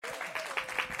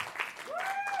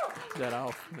Is that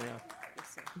off now?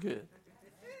 Good.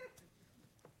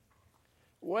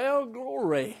 Well,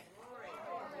 glory.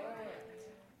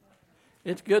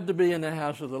 It's good to be in the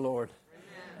house of the Lord.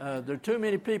 There are too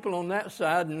many people on that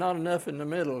side and not enough in the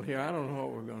middle here. I don't know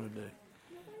what we're going to do.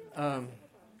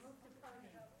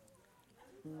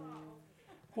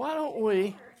 Why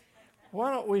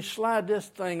don't we slide this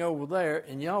thing over there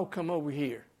and y'all come over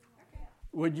here?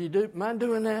 Would you mind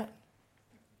doing that?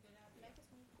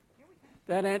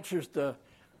 That answers the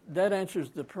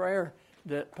prayer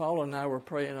that Paul and I were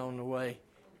praying on the way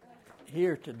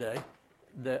here today,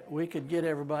 that we could get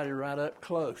everybody right up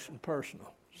close and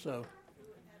personal. So,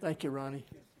 thank you, Ronnie.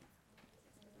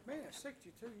 Man, at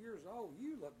 62 years old,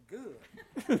 you look good.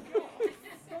 Don't you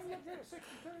look good at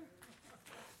 62?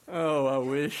 Oh, I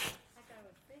wish.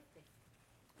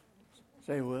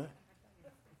 Say what?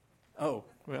 Oh,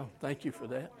 well, thank you for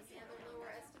that.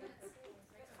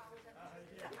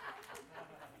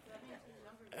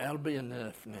 That'll be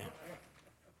enough now.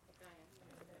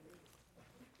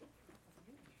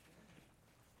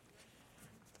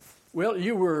 Well,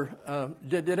 you were,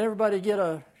 did everybody get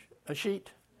a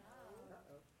sheet?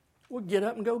 Well, get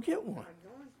up and go get one.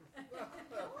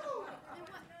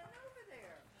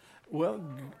 Well,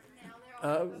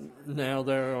 now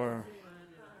there are.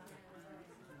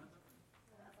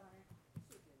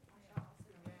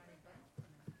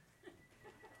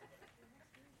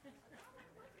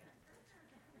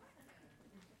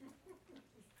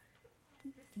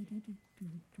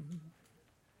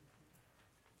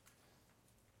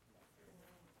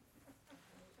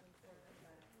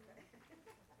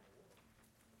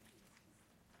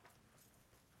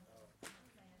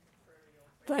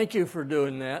 Thank you for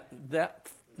doing that.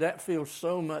 That feels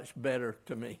so much better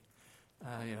to me.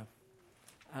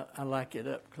 I like it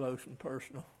up close and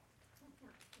personal.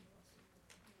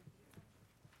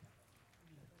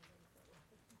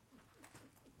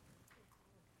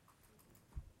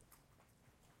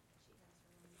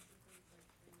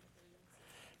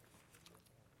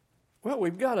 Well,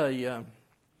 we've got you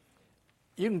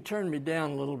can turn me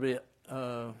down a little bit.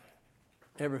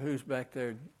 Ever who's back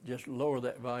there, just lower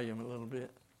that volume a little bit.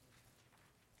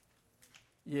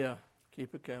 Yeah,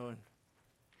 keep it going.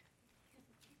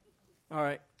 All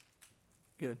right,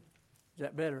 good. Is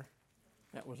that better?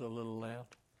 That was a little loud.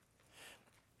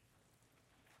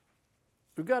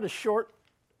 We've got a short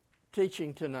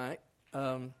teaching tonight.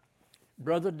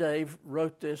 Brother Dave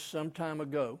wrote this some time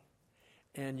ago,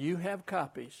 and you have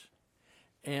copies.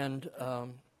 And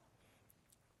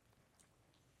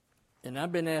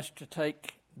I've been asked to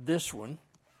take this one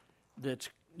that's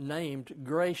named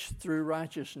Grace Through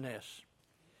Righteousness.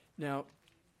 Now,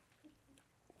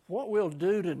 what we'll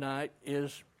do tonight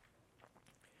is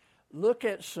look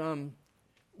at some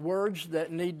words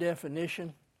that need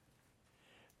definition.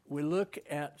 We look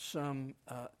at some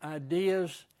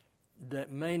ideas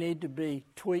that may need to be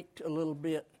tweaked a little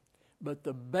bit, but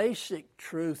the basic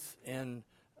truth and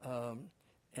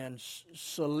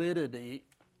solidity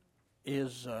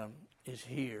is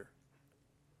here,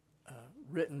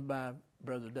 written by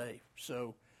Brother Dave.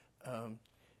 So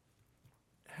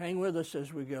hang with us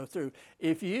as we go through.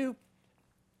 If you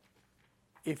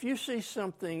see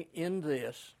something in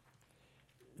this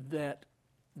that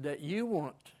you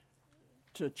want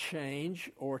to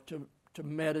change or to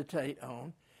meditate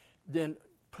on, then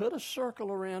put a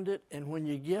circle around it, and when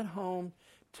you get home,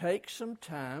 take some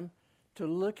time to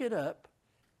look it up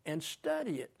and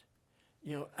study it.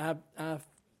 You know,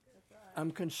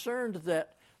 I'm concerned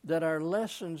that our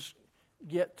lessons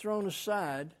get thrown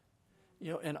aside,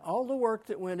 you know, and all the work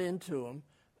that went into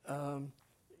them,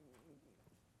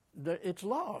 it's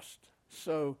lost.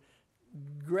 So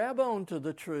grab on to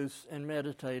the truths and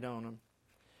meditate on them.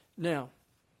 Now,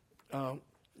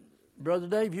 Brother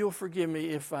Dave, you'll forgive me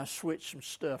if I switch some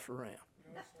stuff around.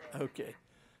 Okay.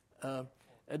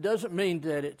 It doesn't mean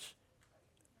that it's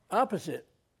opposite.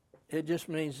 It just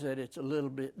means that it's a little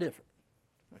bit different.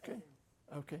 Okay?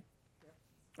 Okay.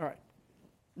 All right.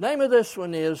 Name of this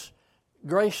one is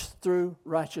Grace Through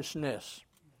Righteousness.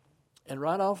 And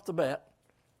right off the bat,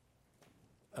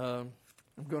 I'm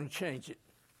going to change it.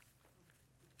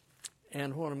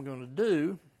 And what I'm going to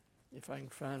do, if I can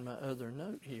find my other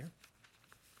note here,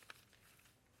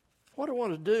 what I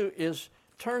want to do is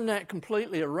turn that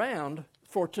completely around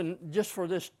just for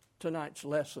this tonight's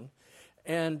lesson,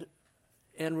 and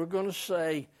we're going to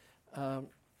say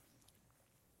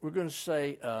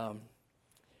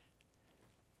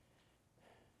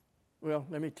well,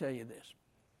 let me tell you this.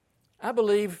 I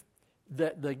believe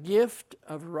that the gift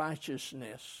of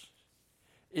righteousness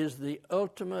is the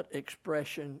ultimate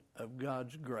expression of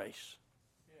God's grace.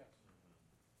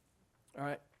 All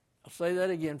right? I'll say that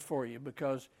again for you,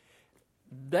 because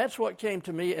that's what came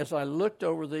to me as I looked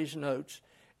over these notes,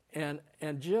 and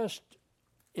just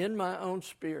in my own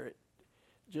spirit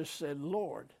just said,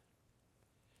 Lord,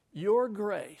 your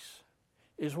grace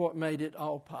is what made it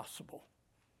all possible.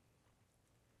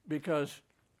 Because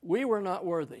we were not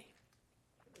worthy,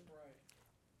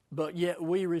 but yet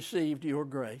we received your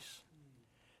grace,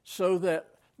 so that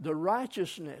the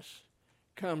righteousness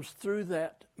comes through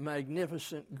that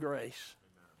magnificent grace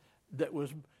that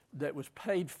was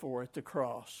paid for at the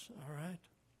cross. All right?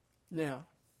 Now,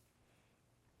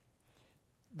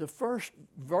 the first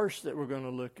verse that we're going to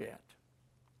look at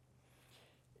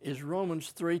is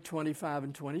Romans 3:25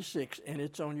 and 26, and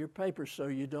it's on your paper, so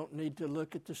you don't need to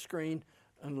look at the screen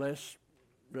unless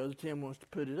Brother Tim wants to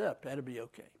put it up. That'll be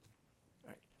okay. All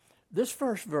right. This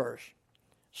first verse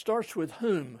starts with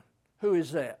whom. Who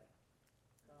is that?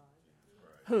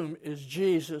 Whom is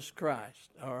Jesus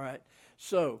Christ. All right.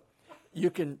 So you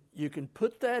can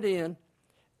put that in,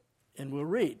 and we'll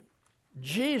read.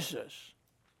 Jesus,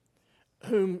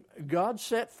 whom God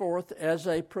set forth as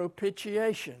a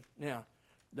propitiation. Now,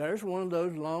 there's one of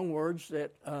those long words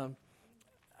that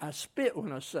I spit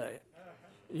when I say it.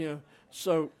 You know,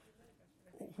 so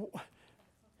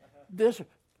this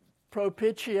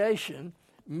propitiation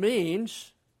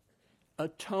means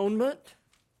atonement.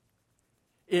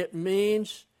 It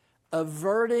means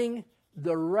averting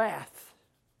the wrath.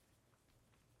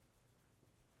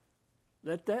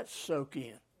 Let that soak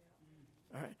in.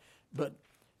 All right. But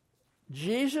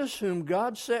Jesus, whom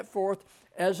God set forth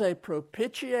as a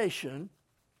propitiation,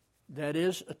 that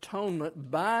is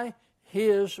atonement, by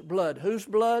his blood. Whose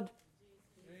blood?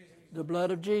 The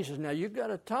blood of Jesus. Now, you've got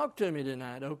to talk to me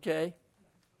tonight, okay?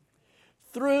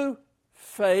 Through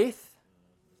faith,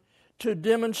 to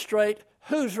demonstrate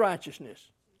whose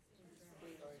righteousness?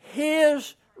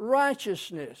 His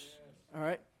righteousness. All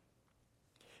right?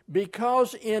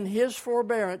 Because in his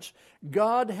forbearance,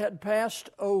 God had passed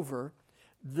over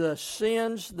the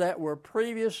sins that were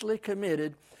previously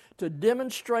committed to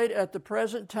demonstrate at the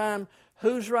present time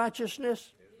whose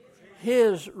righteousness?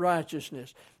 His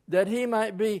righteousness. That he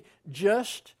might be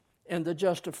just and the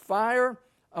justifier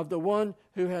of the one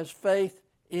who has faith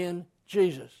in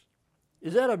Jesus.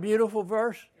 Is that a beautiful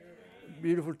verse?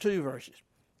 Beautiful two verses.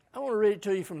 I want to read it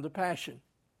to you from the Passion.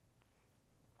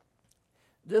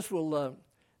 This will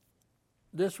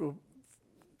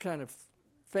kind of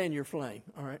fan your flame,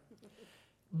 all right?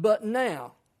 But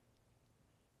now,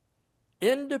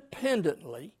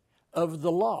 independently of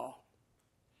the law,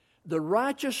 the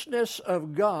righteousness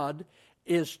of God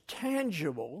is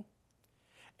tangible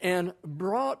and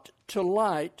brought to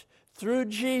light through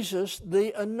Jesus,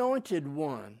 the Anointed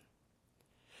One.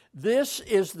 This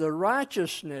is the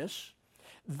righteousness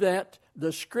that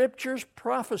the Scriptures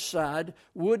prophesied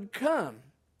would come.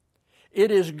 It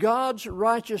is God's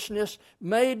righteousness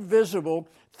made visible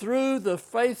through the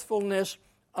faithfulness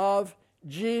of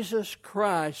Jesus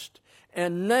Christ.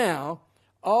 And now,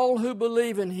 all who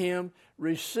believe in him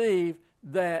receive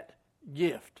that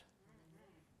gift.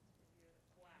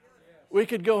 We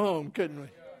could go home, couldn't we?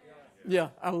 Yeah,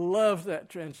 I love that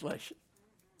translation.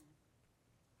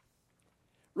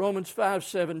 Romans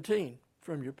 5:17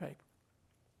 from your paper.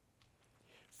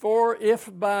 For if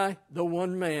by the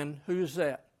one man, who's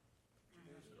that?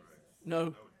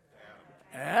 No.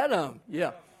 Adam,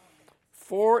 yeah.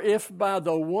 For if by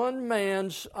the one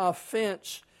man's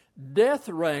offense death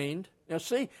reigned. Now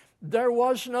see, there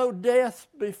was no death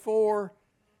before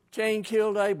Cain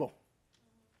killed Abel.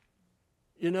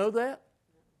 You know that?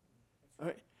 All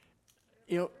right.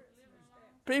 You know,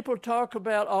 people talk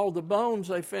about all the bones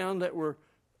they found that were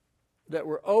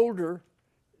older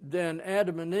than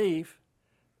Adam and Eve,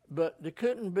 but there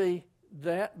couldn't be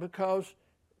that because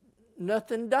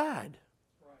nothing died.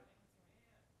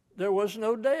 There was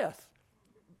no death.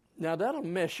 Now that'll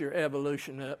mess your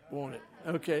evolution up, won't it?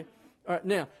 Okay. All right,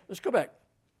 now let's go back.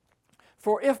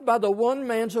 For if by the one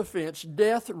man's offense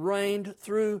death reigned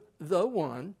through the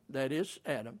one, that is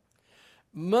Adam,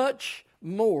 much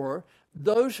more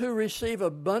those who receive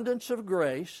abundance of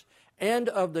grace and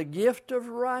of the gift of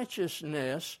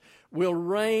righteousness will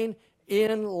reign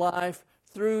in life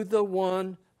through the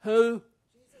one who?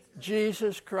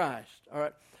 Jesus Christ. All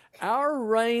right. Our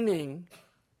reigning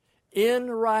in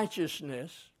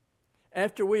righteousness,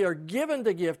 after we are given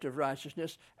the gift of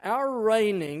righteousness, our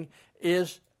reigning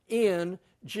is in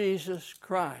Jesus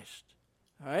Christ.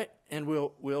 All right? And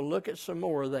we'll look at some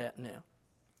more of that now.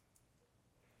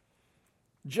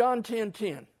 John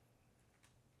 10:10.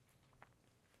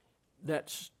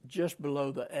 That's just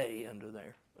below the A under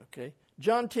there. Okay?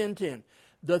 John 10:10.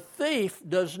 The thief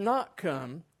does not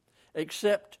come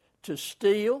except to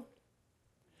steal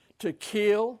to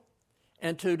kill,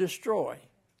 and to destroy.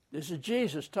 This is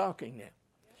Jesus talking now.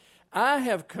 I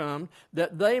have come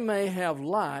that they may have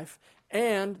life,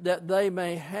 and that they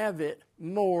may have it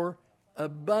more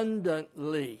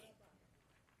abundantly.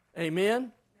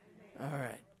 Amen? All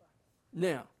right.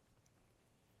 Now,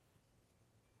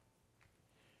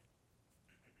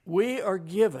 we are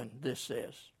given, this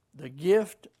says, the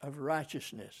gift of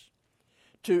righteousness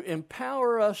to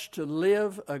empower us to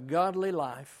live a godly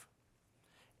life,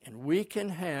 and we can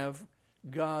have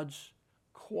God's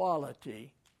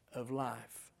quality of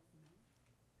life.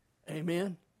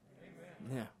 Amen?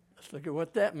 Amen. Now, let's look at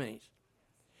what that means.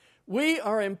 We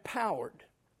are empowered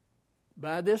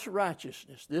by this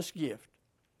righteousness, this gift,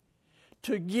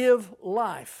 to give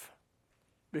life,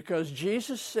 because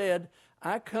Jesus said,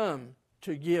 I come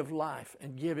to give life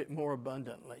and give it more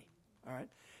abundantly. All right?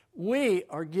 We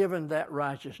are given that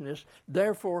righteousness,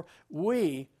 therefore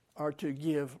we are to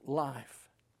give life.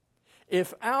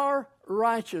 If our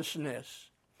righteousness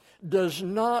does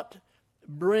not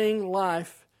bring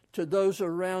life to those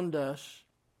around us,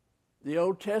 the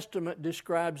Old Testament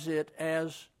describes it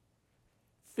as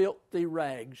filthy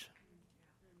rags.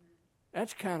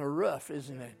 That's kind of rough,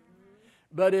 isn't it?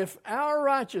 But if our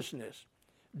righteousness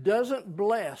doesn't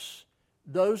bless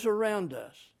those around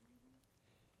us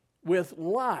with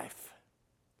life,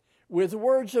 with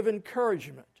words of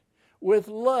encouragement, with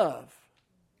love,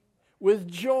 with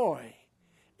joy,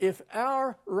 if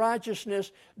our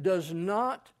righteousness does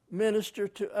not minister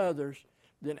to others,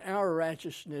 then our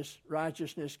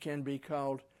righteousness can be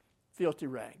called filthy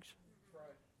rags.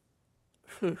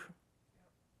 Right.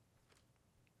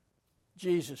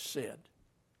 Jesus said,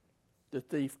 the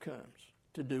thief comes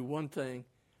to do one thing,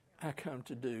 I come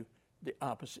to do the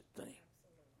opposite thing.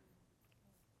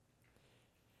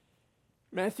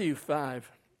 Matthew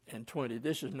 5:20.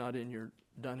 This is not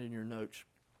done in your notes.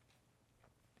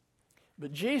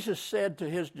 But Jesus said to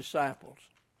his disciples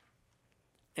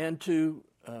and to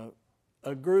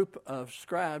a group of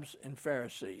scribes and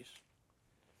Pharisees,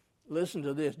 listen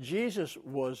to this. Jesus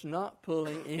was not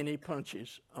pulling any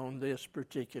punches on this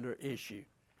particular issue.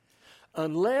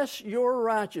 Unless your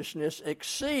righteousness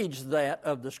exceeds that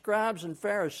of the scribes and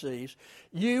Pharisees,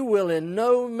 you will in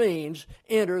no means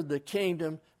enter the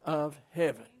kingdom of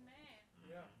heaven.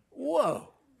 Amen. Whoa.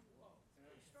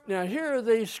 Now here are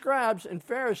these scribes and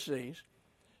Pharisees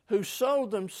who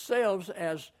sold themselves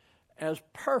as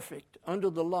perfect under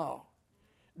the law.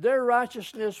 Their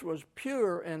righteousness was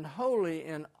pure and holy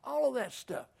and all of that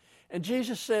stuff. And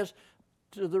Jesus says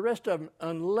to the rest of them,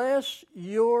 unless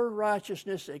your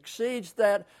righteousness exceeds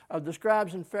that of the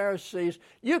scribes and Pharisees,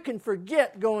 you can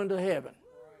forget going to heaven.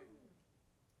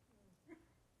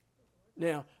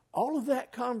 Now, all of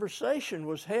that conversation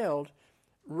was held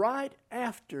right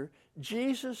after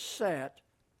Jesus sat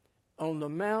on the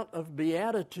Mount of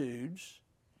Beatitudes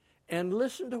and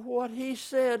listened to what he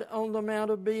said on the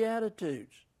Mount of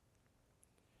Beatitudes.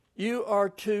 You are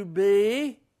to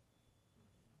be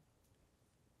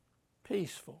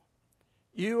peaceful.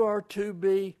 You are to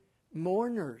be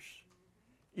mourners.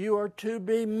 You are to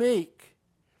be meek.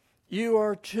 You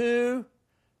are to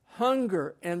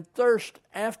hunger and thirst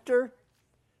after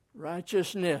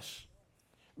righteousness.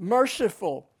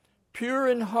 Merciful, pure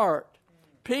in heart,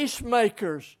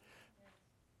 peacemakers,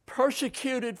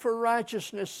 persecuted for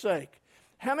righteousness' sake.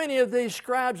 How many of these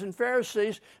scribes and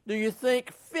Pharisees do you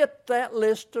think fit that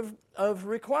list of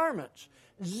requirements?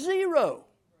 Zero.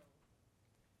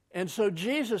 And so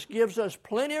Jesus gives us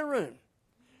plenty of room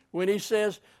when he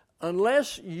says,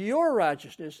 unless your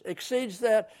righteousness exceeds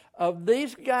that of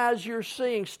these guys you're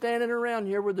seeing standing around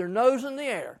here with their nose in the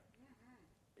air,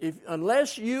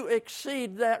 unless you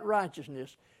exceed that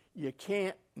righteousness, you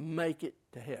can't make it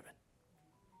to heaven.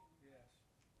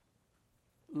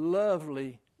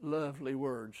 Lovely, lovely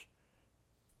words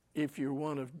if you're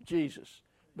one of Jesus.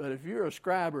 But if you're a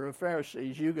scribe or a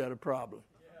Pharisee, you got a problem.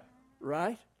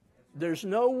 Right? There's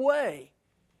no way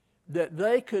that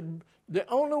the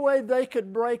only way they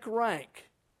could break rank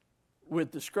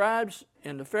with the scribes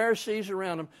and the Pharisees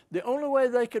around them, the only way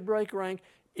they could break rank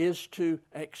is to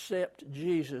accept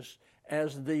Jesus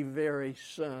as the very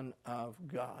Son of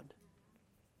God.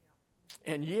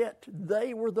 And yet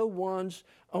they were the ones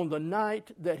on the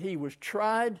night that he was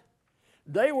tried,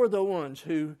 they were the ones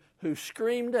who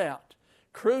screamed out,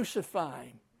 crucify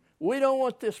him. We don't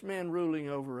want this man ruling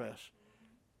over us.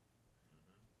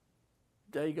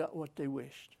 They got what they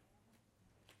wished.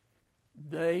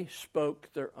 They spoke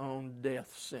their own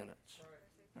death sentence.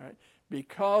 All right?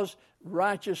 Because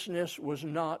righteousness was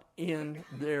not in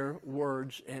their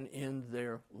words and in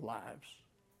their lives.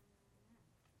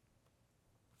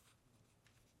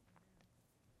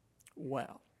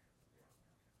 Wow.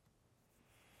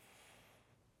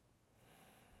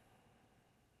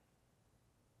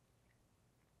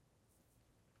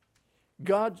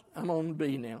 I'm on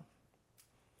B now.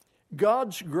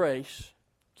 God's grace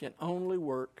can only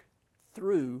work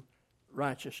through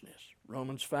righteousness.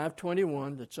 Romans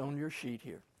 5:21, that's on your sheet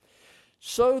here.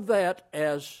 So that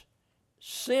as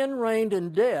sin reigned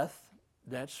in death,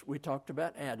 we talked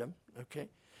about Adam, okay?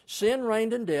 Sin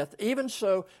reigned in death, even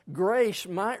so grace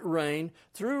might reign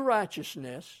through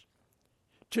righteousness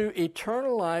to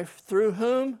eternal life through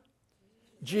whom?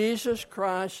 Jesus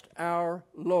Christ our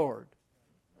Lord.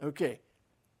 Okay.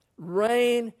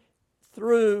 Reign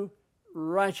through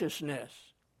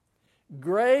righteousness.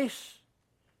 Grace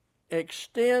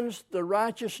extends the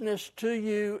righteousness to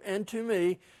you and to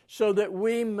me so that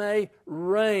we may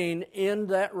reign in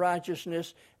that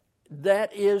righteousness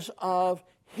that is of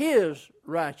His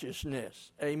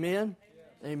righteousness. Amen?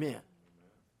 Yes. Amen.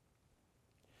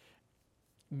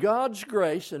 God's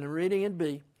grace, and I'm reading in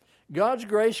B, God's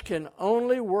grace can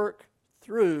only work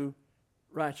through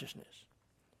righteousness.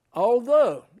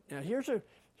 Although, now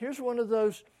here's one of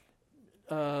those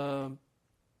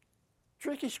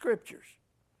tricky scriptures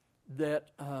that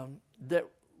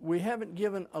we haven't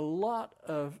given a lot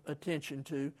of attention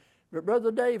to, but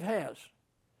Brother Dave has.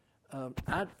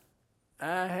 I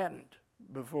hadn't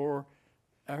before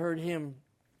I heard him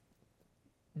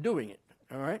doing it,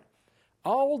 all right?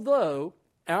 Although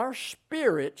our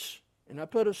spirits, and I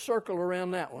put a circle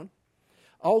around that one,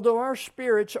 although our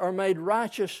spirits are made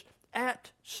righteous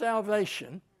at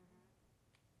salvation,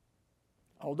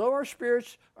 although our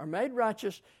spirits are made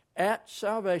righteous at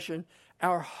salvation,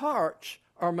 our hearts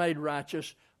are made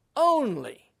righteous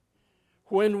only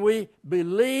when we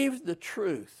believe the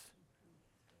truth.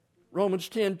 Romans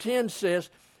 10:10 says,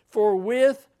 "For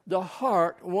with the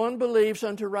heart one believes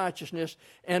unto righteousness,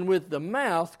 and with the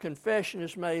mouth confession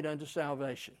is made unto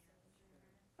salvation."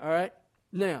 All right?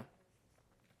 Now,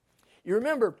 you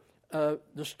remember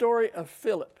the story of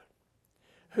Philip,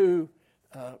 who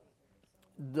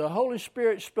the Holy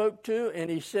Spirit spoke to, and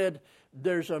he said,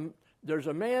 there's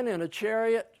a man in a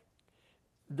chariot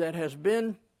that has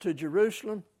been to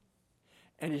Jerusalem,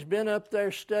 and he's been up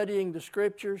there studying the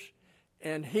Scriptures,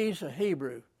 and he's a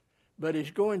Hebrew, but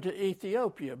he's going to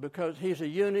Ethiopia because he's a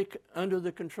eunuch under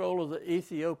the control of the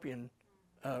Ethiopian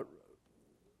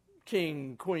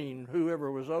king, queen,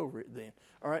 whoever was over it then.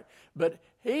 All right, but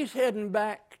he's heading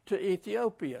back to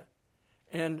Ethiopia,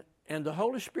 and the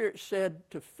Holy Spirit said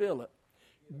to Philip,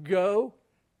 "Go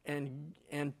and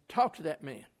talk to that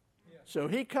man." Yeah. So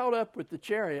he caught up with the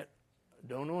chariot.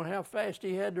 Don't know how fast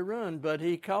he had to run, but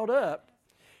he caught up,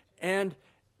 and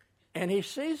he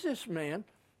sees this man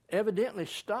evidently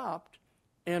stopped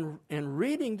and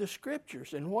reading the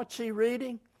Scriptures. And what's he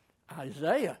reading?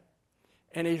 Isaiah.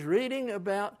 And he's reading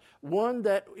about one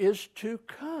that is to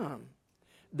come,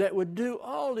 that would do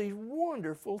all these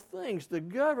wonderful things. The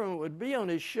government would be on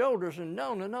his shoulders, and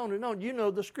on and on and on. You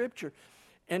know the Scripture.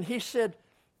 And he said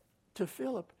to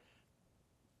Philip,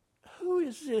 "Who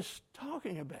is this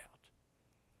talking about?"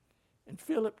 And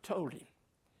Philip told him,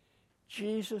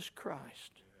 Jesus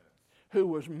Christ, who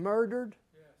was murdered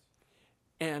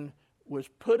and was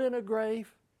put in a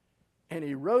grave, and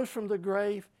he rose from the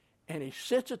grave, and he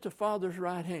sits at the Father's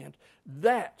right hand.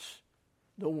 That's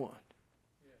the one.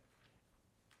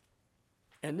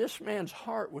 And this man's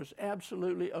heart was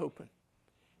absolutely open.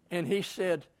 And he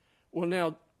said, "Well,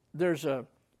 now, there's a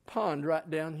pond right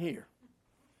down here.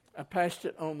 I passed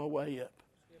it on my way up.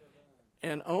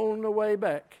 And on the way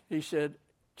back, he said,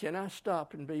 'Can I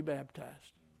stop and be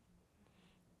baptized?'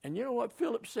 And you know what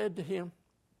Philip said to him?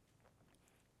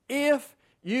 'If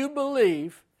you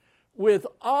believe with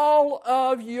all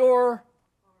of your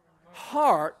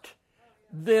heart,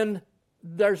 then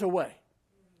there's a way.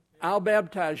 I'll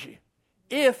baptize you.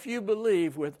 If you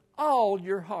believe with all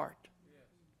your heart.'"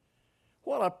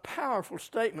 What a powerful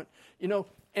statement. You know,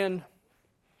 and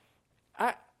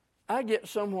I get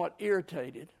somewhat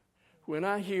irritated when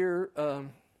I hear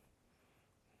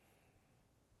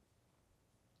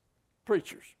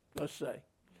preachers, let's say,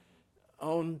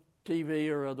 on TV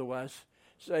or otherwise,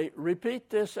 say, "Repeat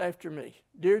this after me.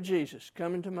 Dear Jesus,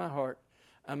 come into my heart.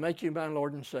 I make you my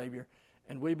Lord and Savior.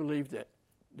 And we believe that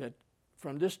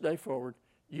from this day forward,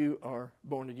 you are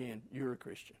born again. You're a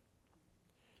Christian."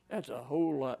 That's a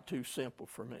whole lot too simple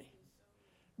for me.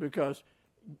 Because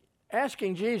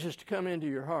asking Jesus to come into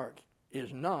your heart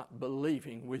is not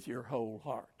believing with your whole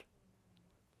heart.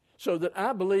 So that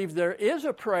I believe there is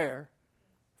a prayer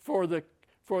for the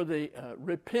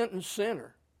repentant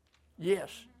sinner.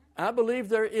 Yes, I believe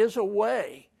there is a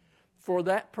way for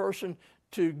that person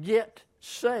to get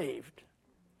saved.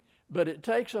 But it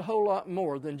takes a whole lot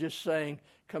more than just saying,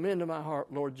 "Come into my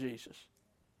heart, Lord Jesus.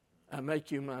 I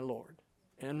make you my Lord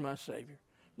and my Savior."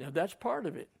 Now that's part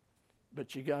of it.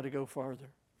 But you got to go farther.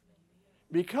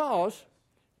 Because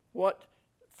what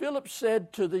Philip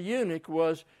said to the eunuch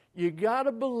was, you got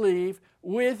to believe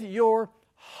with your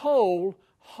whole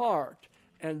heart,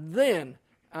 and then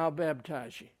I'll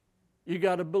baptize you. You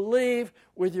got to believe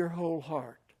with your whole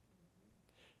heart.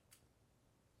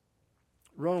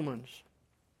 Romans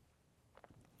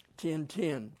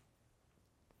 10:10.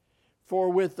 For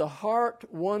with the heart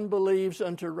one believes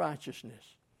unto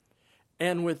righteousness,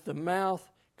 and with the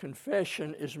mouth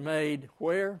confession is made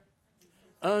where?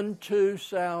 Unto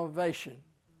salvation.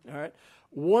 All right.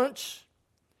 Once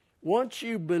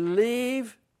you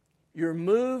believe, you're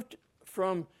moved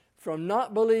from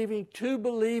not believing to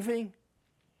believing,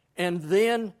 and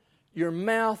then your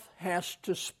mouth has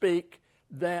to speak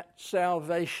that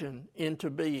salvation into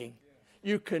being.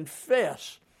 You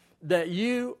confess that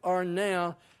you are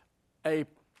now a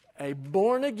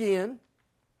born again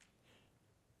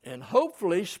and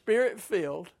hopefully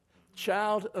Spirit-filled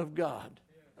child of God.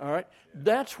 All right?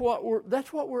 That's what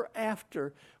we're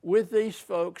after with these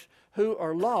folks who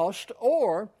are lost,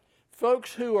 or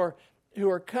folks who are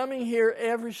coming here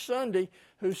every Sunday,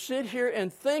 who sit here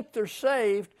and think they're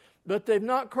saved, but they've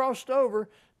not crossed over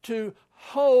to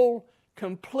whole,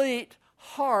 complete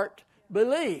heart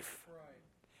belief.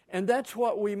 And that's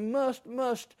what we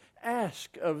must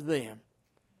ask of them.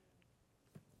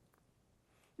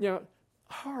 You know,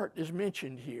 heart is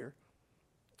mentioned here,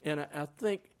 and I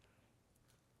think,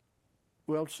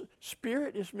 well,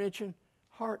 spirit is mentioned,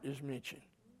 heart is mentioned.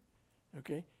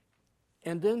 Okay?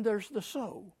 And then there's the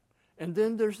soul. And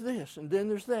then there's this, and then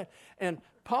there's that. And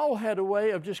Paul had a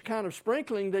way of just kind of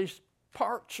sprinkling these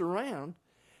parts around,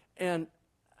 and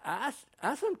I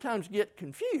sometimes get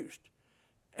confused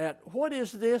at what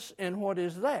is this and what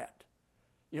is that.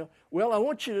 You know, well, I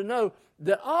want you to know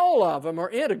that all of them are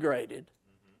integrated,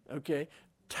 okay,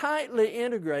 tightly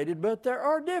integrated, but there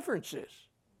are differences,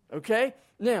 okay?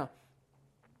 Now,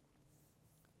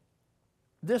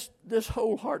 this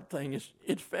whole heart thing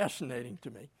it's fascinating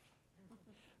to me.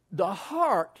 The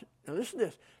heart, now listen to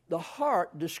this, the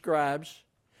heart describes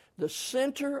the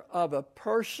center of a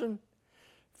person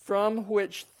from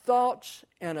which thoughts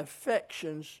and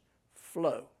affections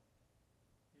flow.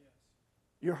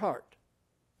 Your heart.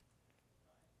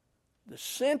 The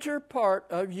center part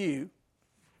of you.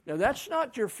 Now that's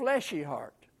not your fleshy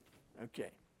heart.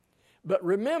 Okay. But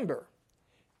remember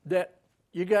that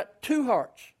you got two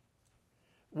hearts.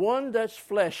 One that's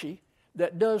fleshy,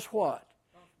 that does what?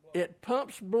 It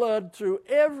pumps blood through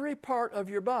every part of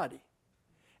your body.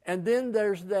 And then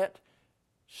there's that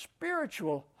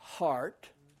spiritual heart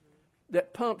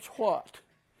that pumps what?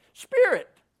 Spirit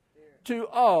to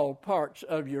all parts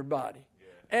of your body.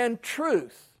 And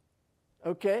truth.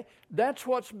 Okay? That's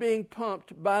what's being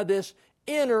pumped by this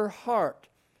inner heart.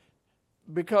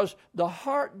 Because the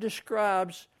heart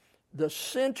describes the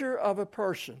center of a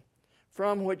person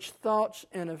from which thoughts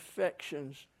and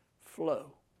affections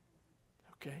flow.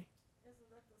 Okay? Isn't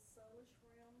that the soulish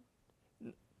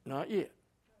realm? Not yet.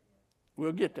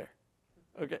 We'll get there.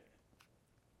 Okay.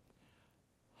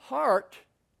 Heart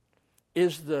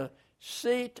is the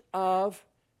seat of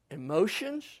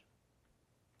emotions,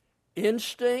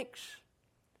 instincts,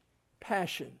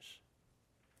 passions.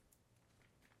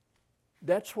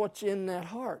 That's what's in that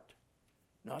heart.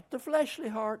 Not the fleshly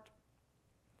heart,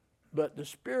 but the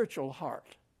spiritual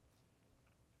heart.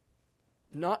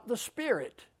 Not the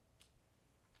spirit.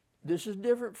 This is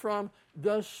different from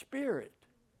the spirit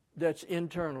that's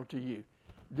internal to you.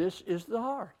 This is the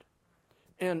heart.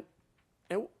 And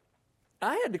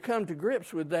I had to come to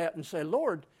grips with that and say,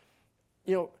 Lord,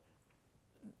 you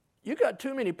got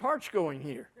too many parts going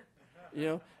here.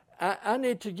 I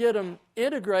need to get them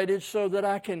integrated so that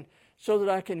I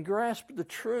can grasp the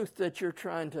truth that you're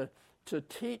trying to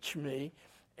teach me.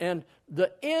 And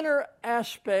the inner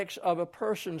aspects of a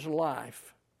person's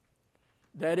life,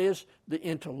 that is the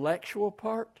intellectual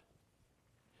part,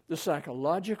 the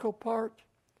psychological part,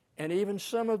 and even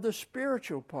some of the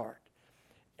spiritual part.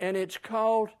 And it's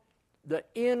called the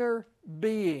inner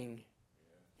being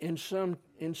in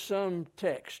some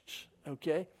texts,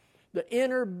 okay? The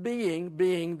inner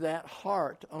being that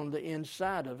heart on the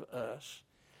inside of us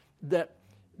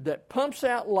that pumps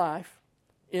out life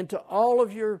into all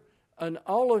of your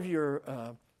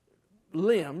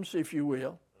limbs, if you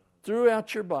will,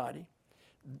 throughout your body.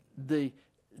 The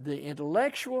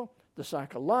intellectual, the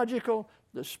psychological,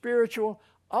 the spiritual,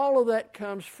 all of that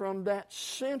comes from that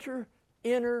center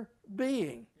inner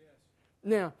being. Yes.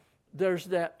 Now, there's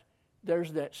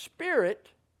that spirit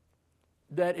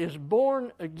that is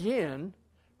born again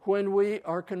when we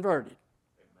are converted.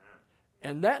 Amen.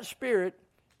 And that spirit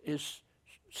is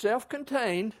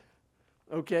self-contained,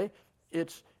 okay,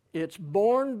 it's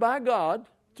born by God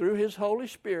through His Holy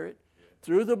Spirit,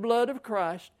 through the blood of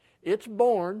Christ. It's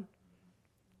born,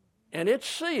 and it's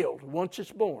sealed once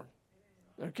it's born.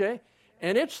 Okay?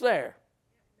 And it's there.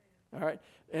 All right?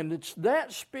 And it's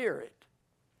that Spirit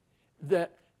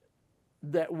that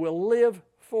will live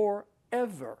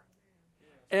forever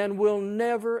and will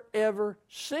never, ever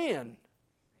sin.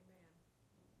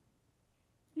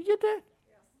 You get that?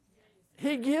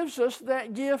 He gives us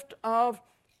that gift of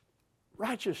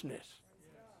righteousness.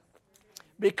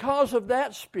 Because of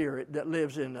that Spirit that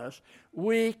lives in us,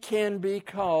 we can be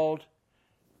called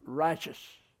righteous.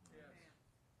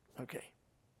 Okay.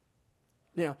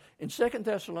 Now, in 2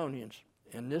 Thessalonians,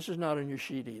 and this is not on your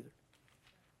sheet either,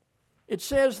 it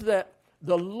says that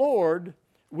the Lord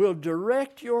will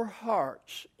direct your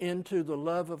hearts into the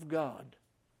love of God.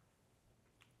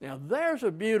 Now, there's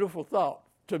a beautiful thought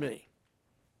to me.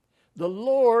 The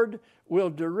Lord will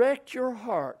direct your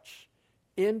hearts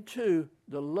into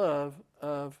the love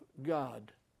of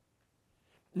God.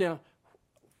 Now,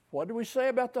 what do we say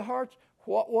about the heart?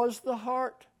 What was the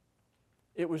heart?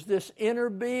 It was this inner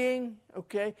being,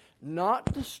 okay? Not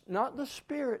the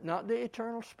spirit, not the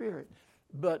eternal spirit,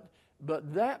 but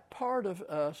that part of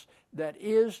us that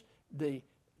is the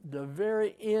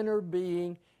very inner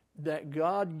being that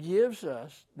God gives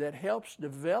us, that helps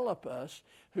develop us,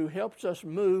 who helps us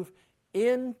move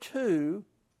into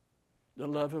the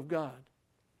love of God.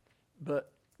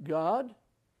 But God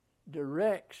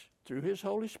directs, through His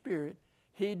Holy Spirit,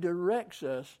 He directs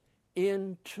us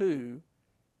into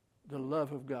the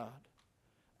love of God.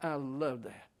 I love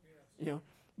that. Yes.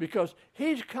 Because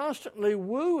He's constantly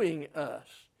wooing us.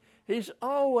 He's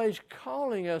always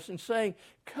calling us and saying,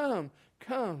 come,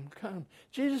 come, come.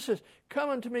 Jesus says, come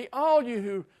unto me, all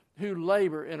you who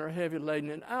labor and are heavy laden,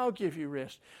 and I'll give you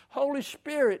rest. Holy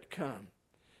Spirit, come.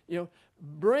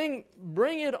 Bring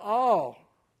it all.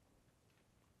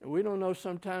 And we don't know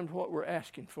sometimes what we're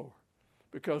asking for,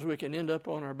 because we can end up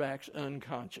on our backs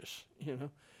unconscious,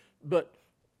 But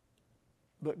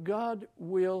God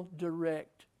will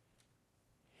direct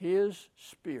His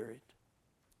Spirit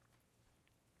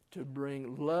to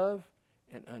bring love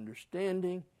and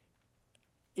understanding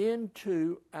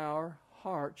into our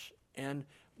hearts. And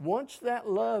once that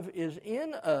love is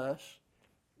in us,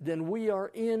 then we are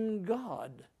in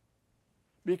God.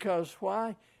 Because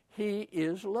why? He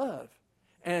is love.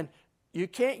 And you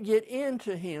can't get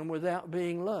into Him without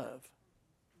being love.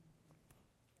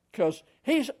 Because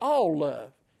He's all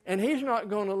love. And He's not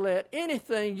going to let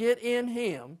anything get in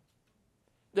Him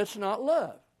that's not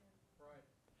love.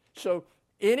 So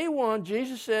anyone,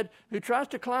 Jesus said, who tries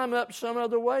to climb up some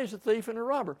other way is a thief and a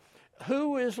robber.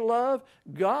 Who is love?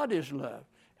 God is love.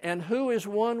 And who is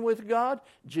one with God?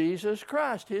 Jesus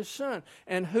Christ, His Son.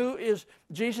 And who is,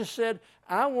 Jesus said,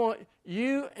 I want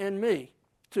you and me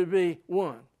to be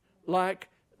one, like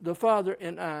the Father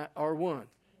and I are one.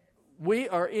 We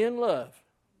are in love.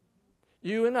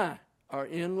 You and I are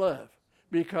in love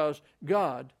because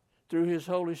God, through His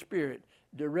Holy Spirit,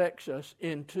 directs us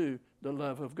into the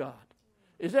love of God.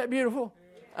 Is that beautiful?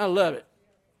 I love it.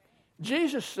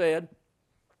 Jesus said,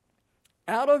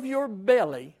 out of your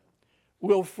belly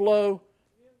will flow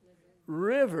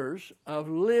rivers of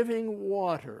living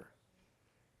water.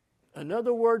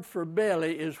 Another word for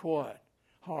belly is what?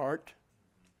 Heart.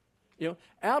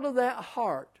 Out of that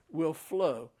heart will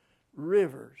flow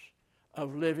rivers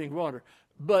of living water.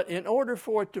 But in order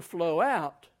for it to flow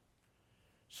out,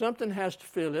 something has to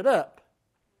fill it up.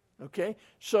 Okay?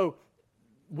 So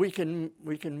we can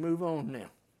move on now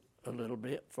a little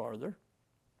bit farther.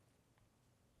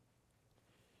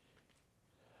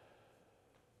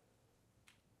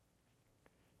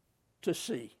 To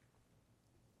C.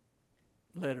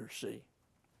 Letter C.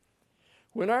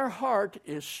 When our heart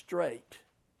is straight.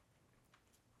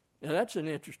 Now that's an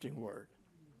interesting word.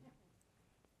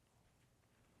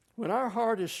 When our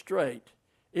heart is straight,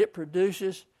 it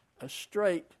produces a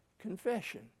straight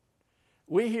confession.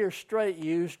 We hear straight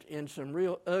used in some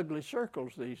real ugly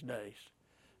circles these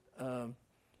days.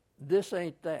 This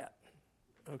ain't that,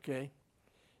 okay?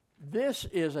 This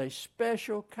is a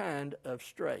special kind of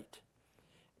straight.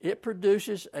 It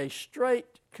produces a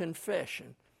straight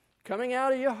confession coming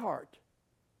out of your heart,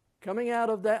 coming out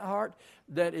of that heart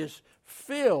that is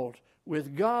filled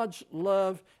with God's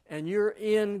love, and you're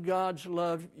in God's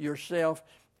love yourself,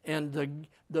 and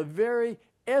the very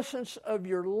essence of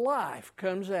your life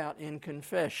comes out in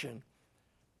confession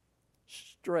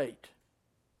straight.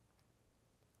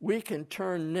 We can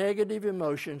turn negative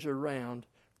emotions around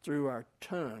through our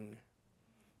tongue.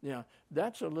 Now,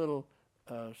 that's a little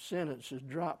sentence is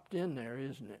dropped in there,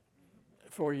 isn't it,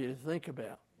 for you to think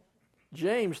about.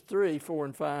 James 3, 4,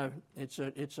 and 5,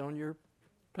 it's on your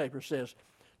paper, says,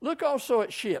 "Look also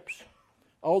at ships.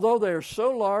 Although they are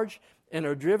so large and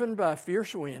are driven by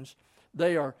fierce winds,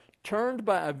 they are turned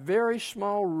by a very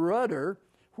small rudder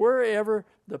wherever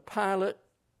the pilot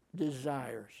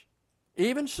desires.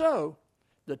 Even so,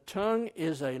 the tongue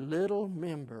is a little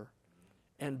member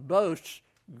and boasts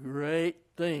great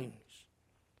things.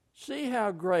 See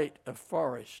how great a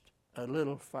forest a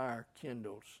little fire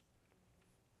kindles."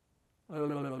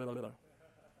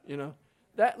 You know,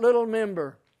 that little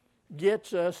member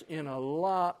gets us in a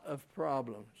lot of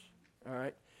problems. All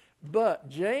right? But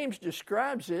James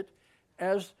describes it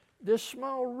as this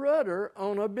small rudder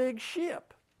on a big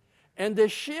ship. And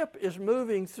this ship is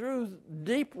moving through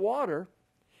deep water,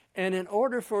 and in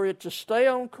order for it to stay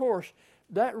on course,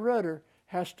 that rudder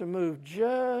has to move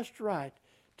just right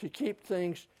to keep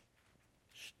things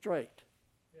straight.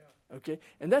 Okay?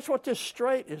 And that's what this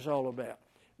straight is all about.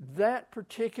 That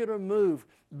particular move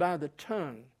by the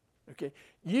tongue. Okay?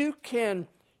 You can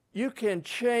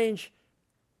change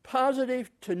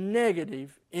positive to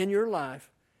negative in your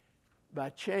life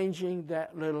by changing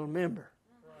that little member.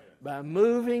 By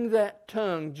moving that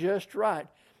tongue just right.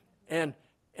 And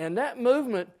that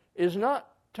movement is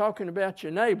not talking about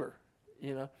your neighbor.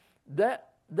 You know,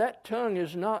 that tongue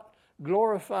is not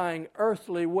glorifying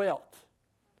earthly wealth.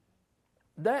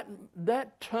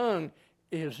 That tongue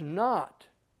is not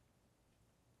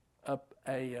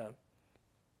a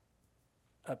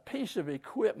piece of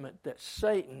equipment that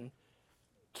Satan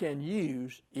can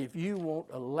use if you won't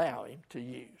allow him to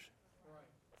use.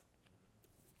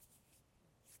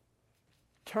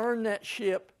 Turn that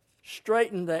ship,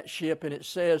 straighten that ship, and it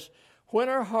says, when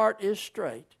our heart is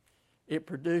straight, it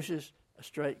produces a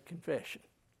straight confession.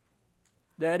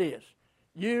 That is,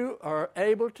 you are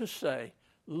able to say,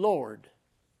 "Lord,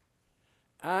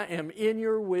 I am in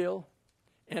your will,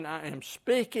 and I am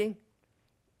speaking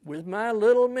with my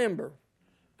little member.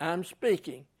 I'm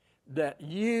speaking that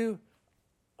you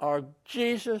are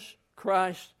Jesus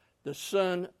Christ, the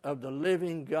Son of the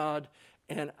living God,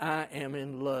 and I am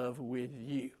in love with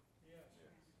you."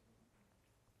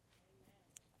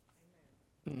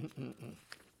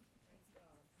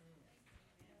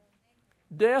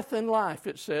 Death and life,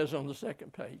 it says on the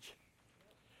second page,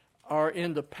 are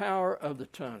in the power of the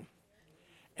tongue,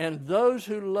 and those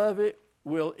who love it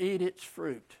will eat its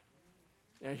fruit.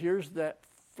 Now here's that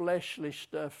fleshly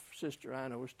stuff Sister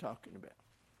Ina was talking about.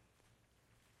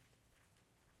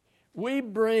 We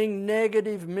bring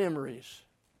negative memories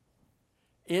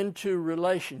into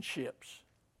relationships.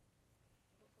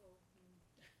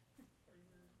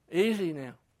 Easy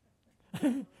now.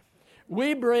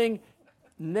 We bring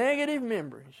negative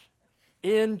memories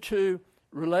into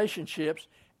relationships,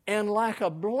 and like a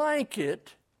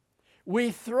blanket,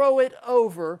 we throw it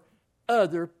over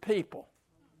other people.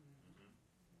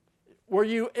 Were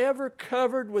you ever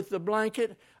covered with the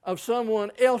blanket of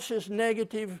someone else's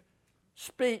negative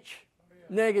speech,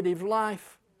 negative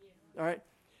life? All right?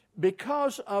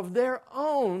 Because of their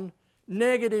own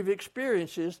negative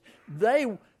experiences,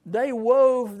 they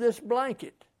wove this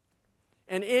blanket.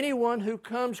 And anyone who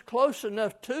comes close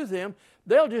enough to them,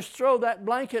 they'll just throw that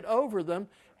blanket over them,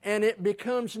 and it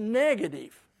becomes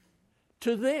negative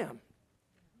to them.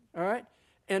 All right?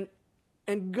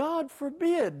 And God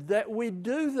forbid that we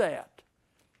do that.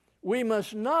 We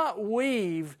must not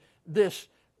weave this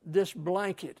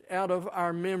blanket out of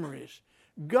our memories.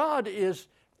 God has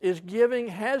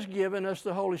given us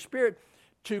the Holy Spirit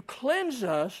to cleanse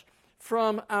us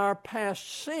from our past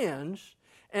sins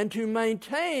and to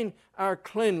maintain our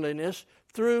cleanliness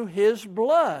through His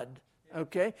blood,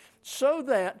 okay? So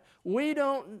that we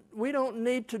don't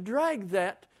need to drag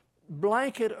that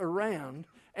blanket around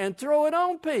and throw it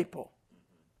on people.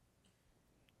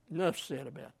 Enough said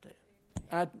about that.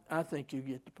 I think you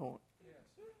get the point.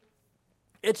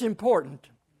 It's important,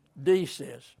 D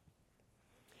says,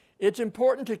 it's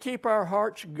important to keep our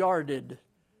hearts guarded.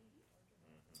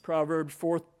 Proverbs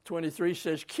 4:23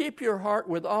 says, "Keep your heart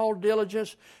with all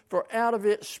diligence, for out of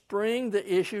it spring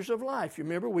the issues of life." You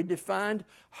remember we defined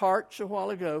hearts a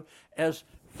while ago as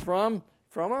from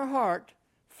our heart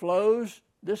flows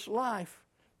this life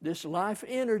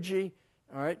energy,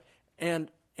 all right? And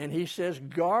he says,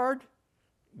 guard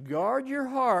your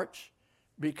hearts,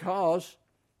 because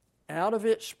out of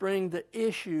it spring the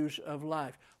issues of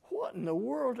life. What in the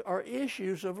world are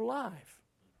issues of life?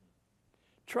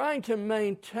 Trying to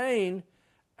maintain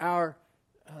our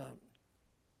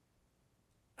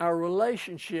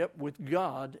relationship with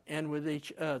God and with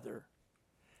each other,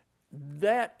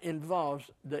 that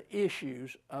involves the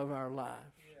issues of our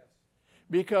lives. Yes.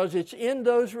 Because it's in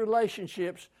those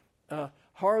relationships,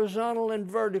 horizontal and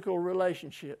vertical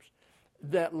relationships,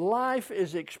 that life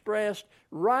is expressed,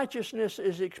 righteousness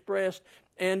is expressed,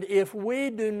 and if we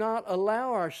do not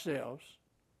allow ourselves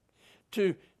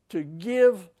to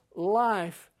give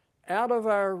life out of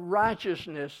our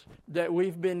righteousness that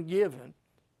we've been given,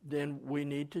 then we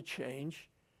need to change.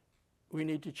 We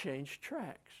need to change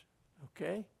tracks.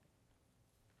 Okay?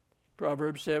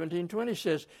 Proverbs 17:20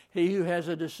 says, "He who has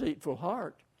a deceitful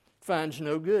heart finds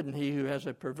no good, and he who has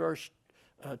a perverse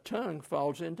tongue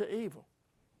falls into evil."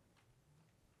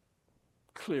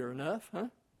 Clear enough, huh?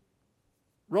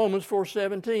 Romans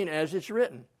 4:17, as it's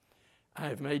written, "I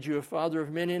have made you a father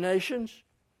of many nations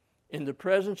in the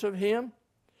presence of him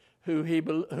whom he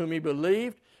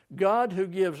believed, God who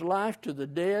gives life to the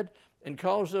dead and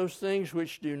calls those things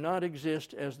which do not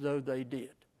exist as though they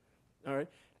did." All right.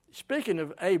 Speaking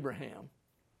of Abraham,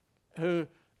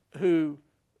 who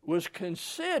was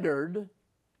considered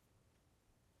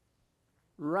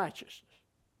righteous,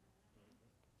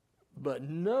 but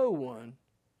no one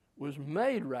was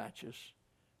made righteous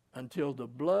until the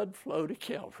blood flowed to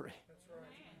Calvary.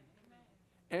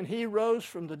 And he rose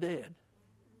from the dead.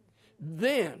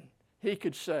 Then he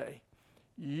could say,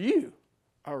 "You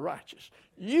are righteous.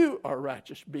 You are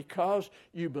righteous because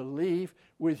you believe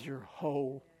with your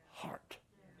whole heart."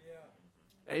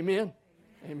 Amen?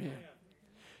 Amen.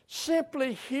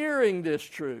 Simply hearing this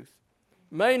truth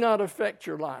may not affect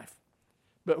your life,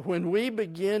 but when we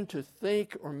begin to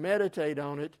think or meditate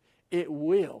on it, it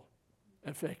will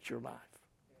affect your life.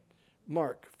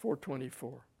 Mark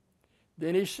 4:24.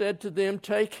 "Then he said to them,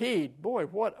 'Take heed.'" Boy,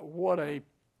 what a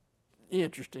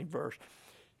interesting verse.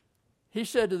 He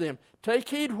said to them, "Take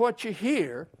heed what you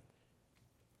hear.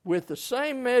 With the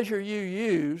same measure you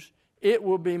use, it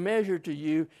will be measured to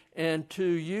you, and to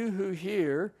you who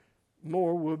hear,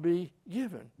 more will be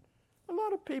given." A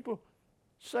lot of people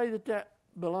say that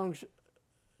belongs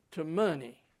to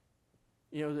money,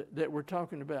 that we're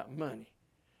talking about money.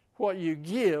 What you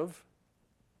give,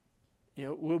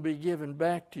 will be given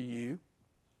back to you.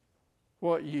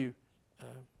 What you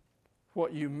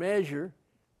measure,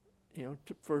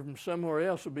 from somewhere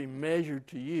else will be measured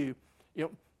to you.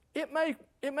 It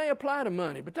may apply to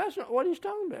money, but that's not what he's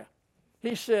talking about.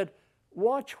 He said,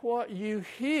 watch what you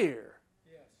hear.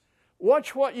 Yes.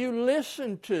 Watch what you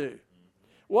listen to.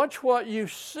 Watch what you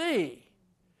see.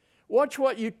 Watch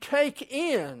what you take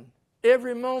in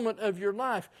every moment of your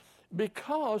life.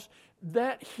 Because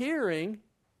that hearing,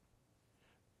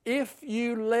 if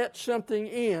you let something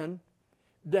in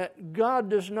that God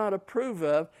does not approve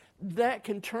of, that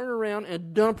can turn around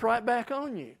and dump right back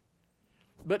on you.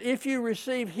 But if you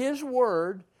receive His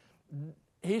Word,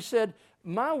 He said,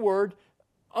 "My Word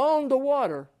on the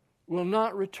water will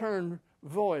not return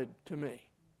void to me."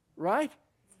 Right?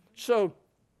 So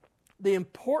the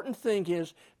important thing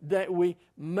is that we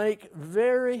make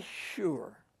very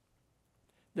sure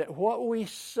that what we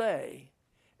say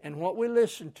and what we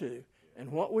listen to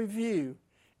and what we view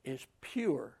is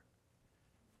pure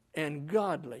and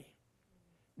godly,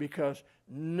 because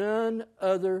none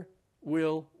other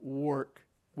will work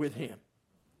with Him.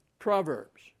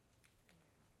 Proverbs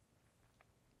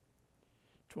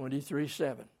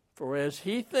 23:7. "For as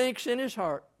he thinks in his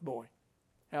heart," boy,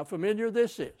 how familiar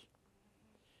this is.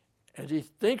 "As he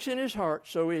thinks in his heart,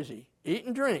 so is he. Eat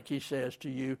and drink, he says to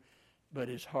you, but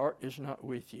his heart is not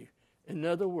with you." In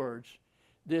other words,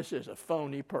 this is a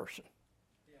phony person.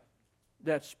 Yeah.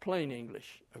 That's plain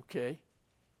English, okay?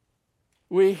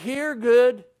 We hear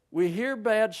good, we hear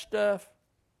bad stuff,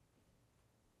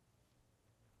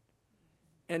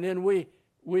 and then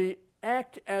we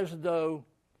act as though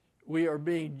we are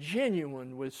being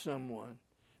genuine with someone,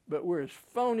 but we're as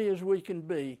phony as we can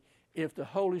be if the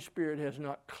Holy Spirit has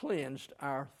not cleansed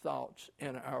our thoughts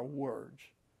and our words.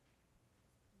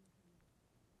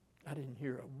 I didn't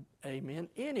hear an amen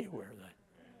anywhere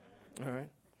there. All right.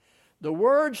 "The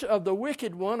words of the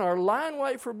wicked one are lying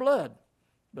wait for blood,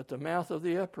 but the mouth of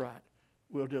the upright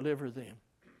will deliver them."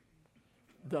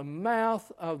 The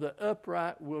mouth of the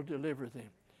upright will deliver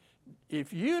them.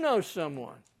 If you know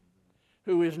someone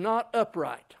who is not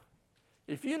upright,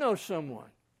 if you know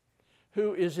someone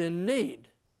who is in need,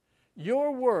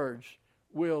 your words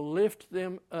will lift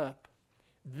them up.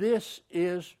 This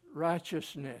is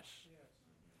righteousness.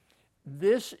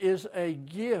 This is a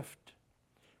gift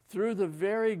through the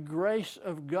very grace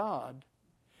of God,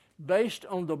 based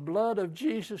on the blood of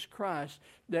Jesus Christ,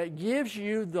 that gives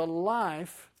you the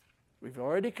life. We've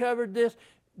already covered this.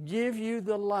 Give you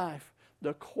the life,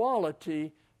 the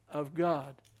quality of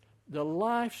God. The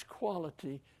life's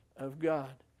quality of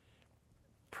God.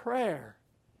 Prayer.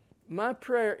 My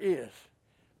prayer is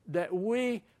that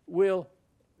we will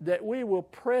that we will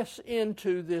press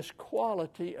into this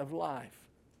quality of life.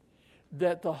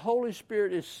 That the Holy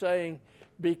Spirit is saying,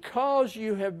 because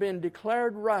you have been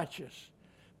declared righteous,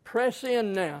 press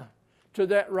in now to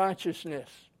that righteousness.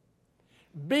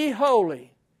 Be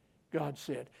holy, God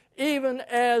said, even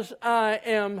as I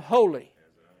am holy.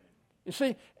 You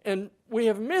see, and we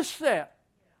have missed that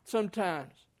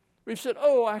sometimes. We've said,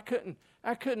 oh, I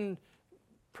couldn't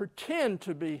pretend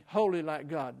to be holy like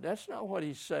God. That's not what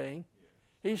he's saying.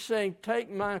 He's saying, take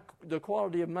the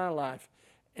quality of my life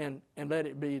and let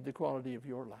it be the quality of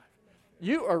your life.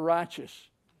 You are righteous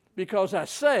because I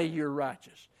say you're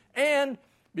righteous. And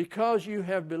because you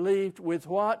have believed with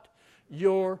what?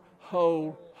 Your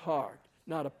whole heart.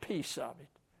 Not a piece of it.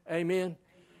 Amen?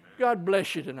 God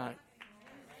bless you tonight.